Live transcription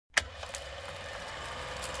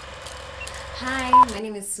Hi, my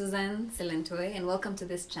name is Susan Silentoy, and welcome to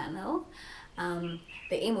this channel. The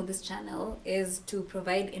aim of this channel is to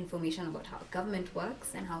provide information about how government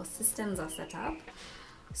works and how systems are set up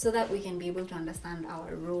so that we can be able to understand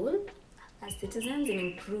our role as citizens in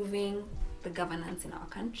improving the governance in our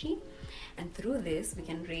country. And through this, we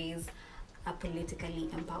can raise a politically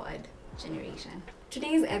empowered generation.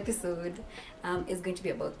 Today's episode is going to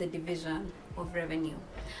be about the division of revenue.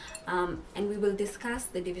 And we will discuss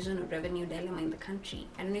the division of revenue dilemma in the country.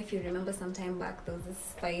 I don't know if you remember some time back, there was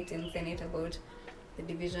this fight in Senate about the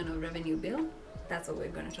division of revenue bill. That's what we're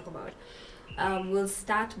going to talk about. We'll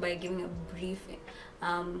start by giving a brief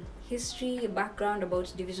history, background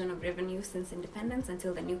about division of revenue since independence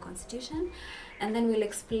until the new constitution. And then we'll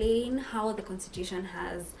explain how the constitution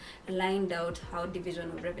has lined out how division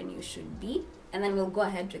of revenue should be. And then we'll go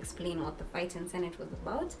ahead to explain what the fight in Senate was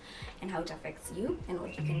about and how it affects you and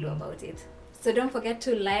what you can do about it. So don't forget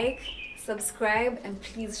to like, subscribe, and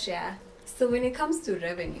please share. So when it comes to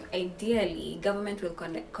revenue, ideally, government will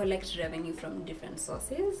collect revenue from different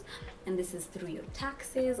sources. And this is through your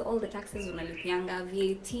taxes, all the taxes unalipianga,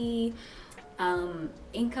 VAT,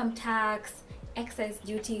 income tax, excise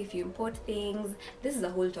duty if you import things. This is a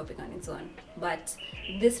whole topic on its own, but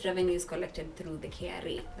this revenue is collected through the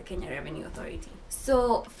KRA, the Kenya Revenue Authority.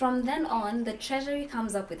 So from then on, the Treasury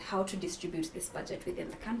comes up with how to distribute this budget within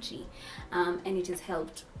the country, and it is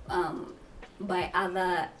helped by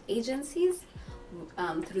other agencies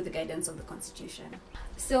through the guidance of the Constitution.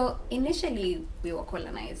 So initially we were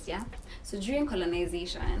colonized, yeah? So during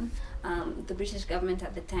colonization, the British government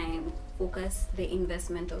at the time focused the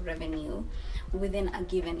investment of revenue within a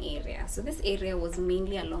given area. So this area was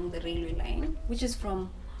mainly along the railway line, which is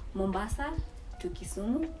from Mombasa to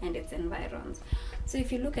Kisumu and its environs. So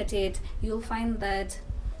if you look at it, you'll find that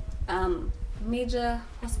major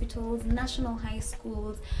hospitals, national high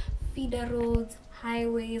schools, feeder roads,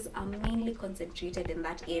 highways are mainly concentrated in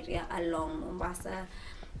that area along Mombasa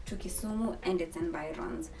to Kisumu and its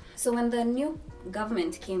environs. So when the new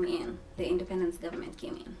government came in, the independence government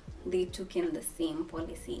came in, they took in the same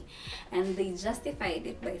policy and they justified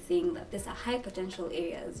it by saying that these are high potential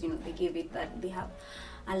areas. They gave it that they have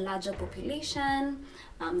a larger population.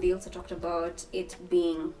 They also talked about it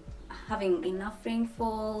having enough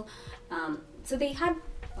rainfall. So they had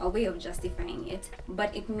a way of justifying it,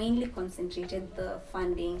 but it mainly concentrated the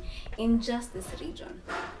funding in just this region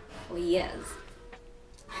for years.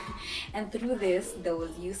 And through this, there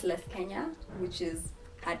was Useless Kenya, which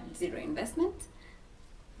had zero investment.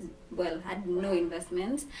 Had no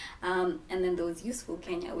investment. And then there was Useful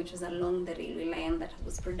Kenya, which was along the railway line that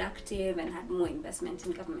was productive and had more investment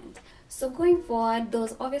in government. So going forward, there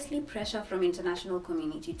was obviously pressure from international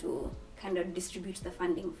community to kind of distribute the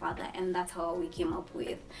funding further, and that's how we came up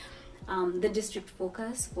with the District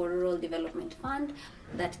Focus for Rural Development Fund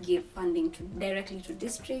that gave funding directly to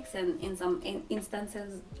districts and in some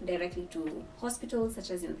instances directly to hospitals,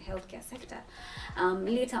 such as in the healthcare sector.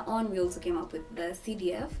 Later on, we also came up with the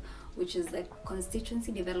CDF, which is the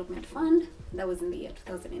Constituency Development Fund. That was in the year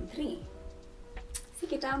 2003.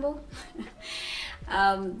 Sikitambo.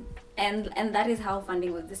 And that is how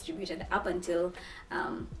funding was distributed up until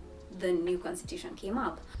the new constitution came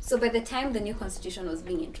up. So by the time the new constitution was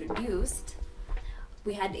being introduced,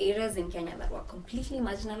 we had areas in Kenya that were completely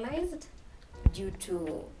marginalized due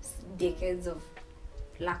to decades of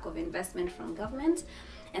lack of investment from government,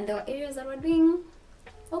 and there were areas that were doing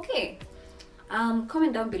okay.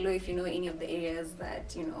 Comment down below if you know any of the areas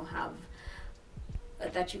that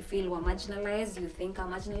that you feel were marginalized, you think are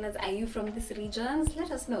marginalized. Are you from these regions?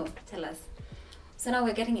 Let us know. Tell us. So now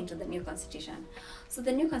we're getting into the new constitution. So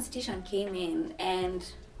the new constitution came in, and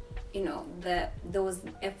there was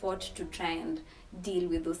effort to try and deal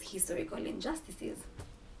with those historical injustices.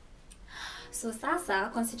 So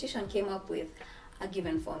SASA constitution came up with a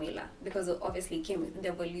given formula because obviously it came with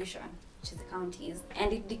devolution, which is the counties,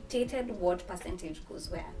 and it dictated what percentage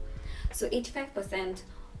goes where. So 85%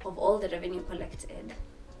 of all the revenue collected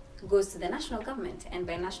goes to the national government, and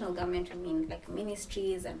by national government we mean like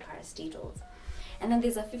ministries and parastatals. And then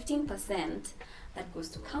there's a 15% that goes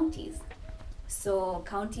to counties. So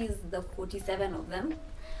counties, the 47 of them,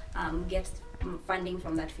 get funding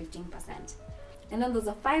from that 15%. And then there's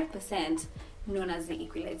a 5% known as the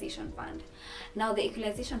Equalization Fund. Now the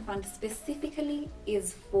Equalization Fund specifically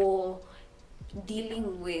is for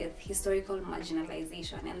dealing with historical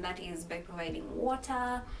marginalization, and that is by providing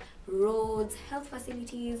water, roads, health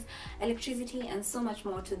facilities, electricity, and so much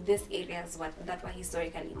more to these areas that were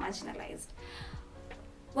historically marginalized.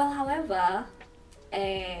 Well, however,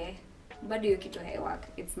 bado hiyo kitu haiwork.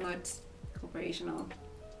 It's not operational.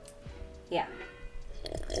 Yeah.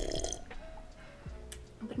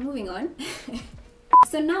 But moving on.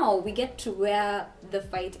 So now we get to where the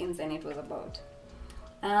fight in Senate was about.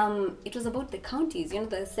 It was about the counties. You know,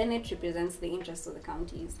 the Senate represents the interests of the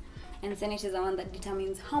counties, and Senate is the one that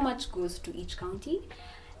determines how much goes to each county,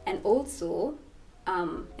 and also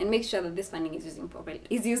and make sure that this funding is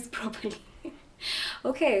used properly.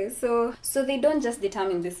 Okay, so they don't just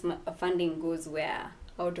determine this funding goes where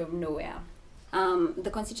out of nowhere.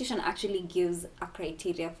 The Constitution actually gives a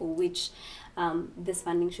criteria for which this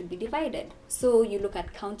funding should be divided. So you look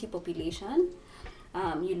at county population,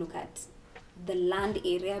 you look at the land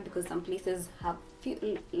area, because some places have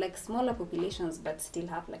like smaller populations but still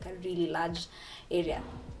have like a really large area.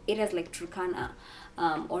 Areas like Turkana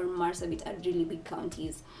or Marsabit are really big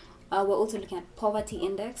counties. We're also looking at poverty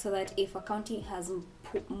index, so that if a county has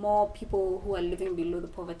more people who are living below the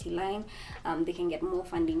poverty line, they can get more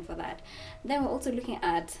funding for that. Then we're also looking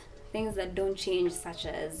at things that don't change, such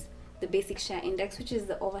as the basic share index, which is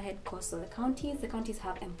the overhead costs of the counties. The counties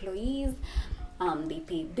have employees, they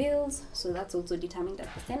pay bills, so that's also determined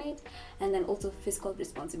at the Senate. And then also fiscal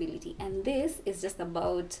responsibility, and this is just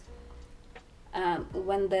about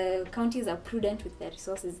when the counties are prudent with their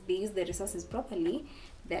resources, they use their resources properly,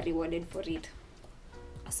 they're rewarded for it.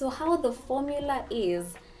 So how the formula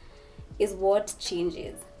is what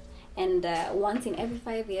changes, and once in every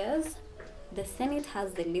 5 years, the Senate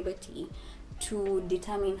has the liberty to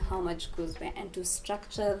determine how much goes where and to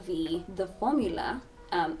structure the formula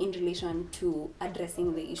in relation to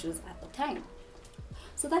addressing the issues at the time.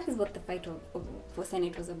 So that is what the fight for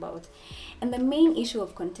Senate was about. And the main issue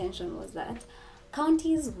of contention was that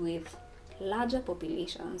counties with larger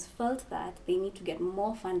populations felt that they need to get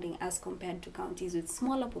more funding as compared to counties with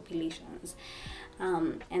smaller populations.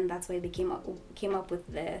 And that's why they came up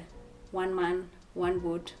with the 1 man, 1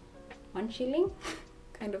 vote, 1 shilling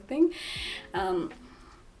kind of thing.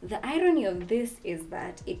 The irony of this is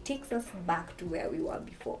that it takes us back to where we were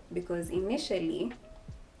before, because initially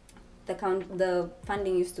the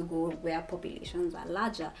funding used to go where populations are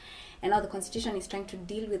larger, and now the Constitution is trying to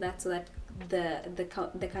deal with that so that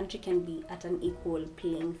the country can be at an equal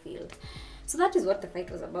playing field. So that is what the fight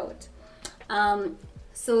was about.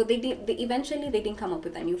 So eventually they didn't come up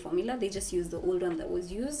with a new formula, they just used the old one that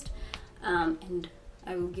was used, and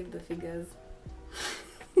I will give the figures.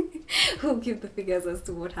 We'll give the figures as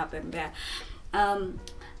to what happened there.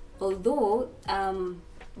 Although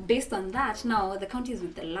based on that, now the counties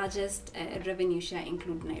with the largest revenue share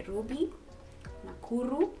include Nairobi,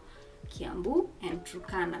 Nakuru, Kiambu, and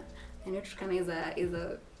Turkana. I know Turkana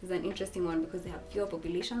is an interesting one because they have fewer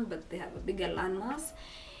population, but they have a bigger landmass.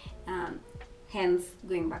 Hence,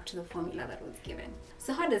 going back to the formula that was given.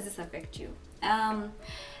 So how does this affect you?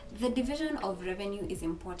 The division of revenue is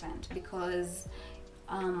important because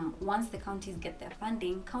once the counties get their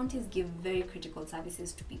funding, counties give very critical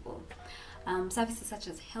services to people. Services such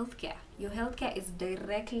as healthcare. Your healthcare is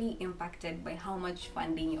directly impacted by how much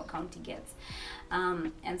funding your county gets.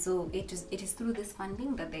 And so it is through this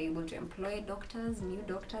funding that they're able to employ doctors, new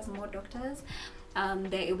doctors, more doctors.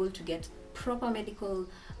 They're able to get proper medical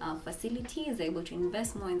facilities, they're able to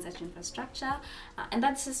invest more in such infrastructure. And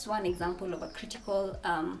that's just one example of a critical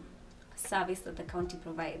service that the county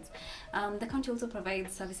provides. The county also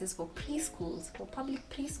provides services for preschools, for public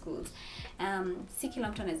preschools. Si kila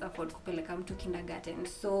mtu anaweza afford kupeleka mtu kindergarten,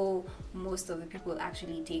 so most of the people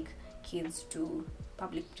actually take kids to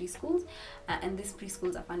public preschools, and these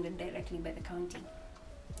preschools are funded directly by the county.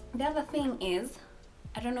 The other thing is,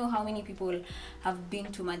 I don't know how many people have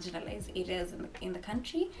been to marginalized areas in the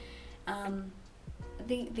country.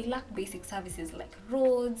 They lack basic services like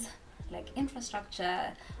roads, like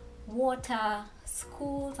infrastructure, water,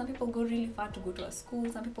 school. Some people go really far to go to a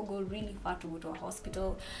school, some people go really far to go to a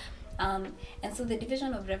hospital. And so the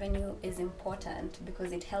division of revenue is important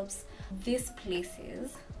because it helps these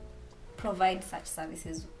places provide such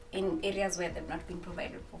services in areas where they've not been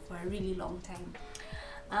provided for a really long time.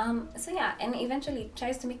 So yeah, and eventually it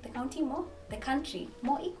tries to make the country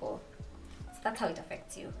more equal. So that's how it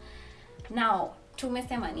affects you. Now,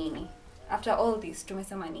 tumesema nini? After all this,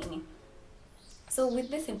 tumesema nini? So with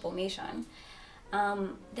this information,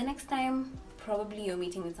 the next time probably you're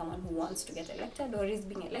meeting with someone who wants to get elected or is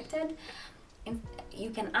being elected,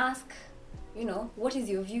 you can ask, what is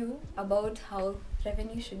your view about how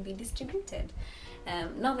revenue should be distributed?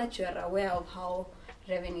 Now that you are aware of how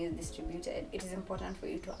revenue is distributed, it is important for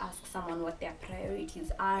you to ask someone what their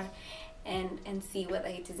priorities are and see whether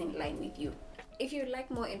it is in line with you. If you'd like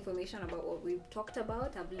more information about what we've talked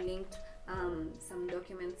about, I've linked some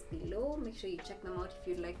documents below. Make sure you check them out if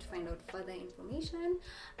you'd like to find out further information.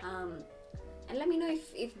 And let me know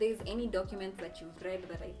if there's any documents that you've read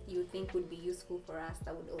that you think would be useful for us.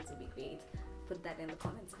 That would also be great. Put that in the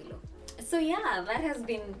comments below. So yeah, that has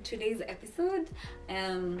been today's episode.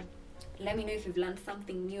 Let me know if you've learned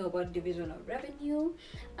something new about division of revenue.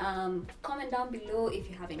 Comment down below if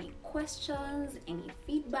you have any questions, any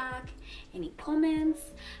feedback, any comments.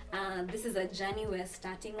 This is a journey we're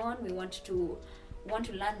starting on. We want to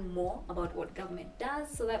learn more about what government does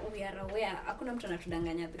so that we are aware. Hakuna mtu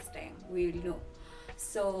anatudanganya this time. We will know.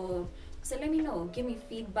 So let me know. Give me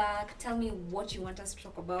feedback. Tell me what you want us to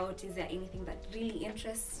talk about. Is there anything that really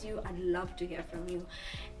interests you? I'd love to hear from you.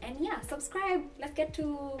 And yeah, subscribe. Let's get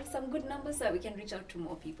to some good numbers so that we can reach out to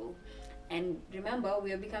more people. And remember,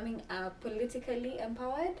 we are becoming a politically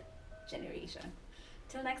empowered generation.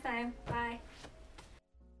 Till next time. Bye.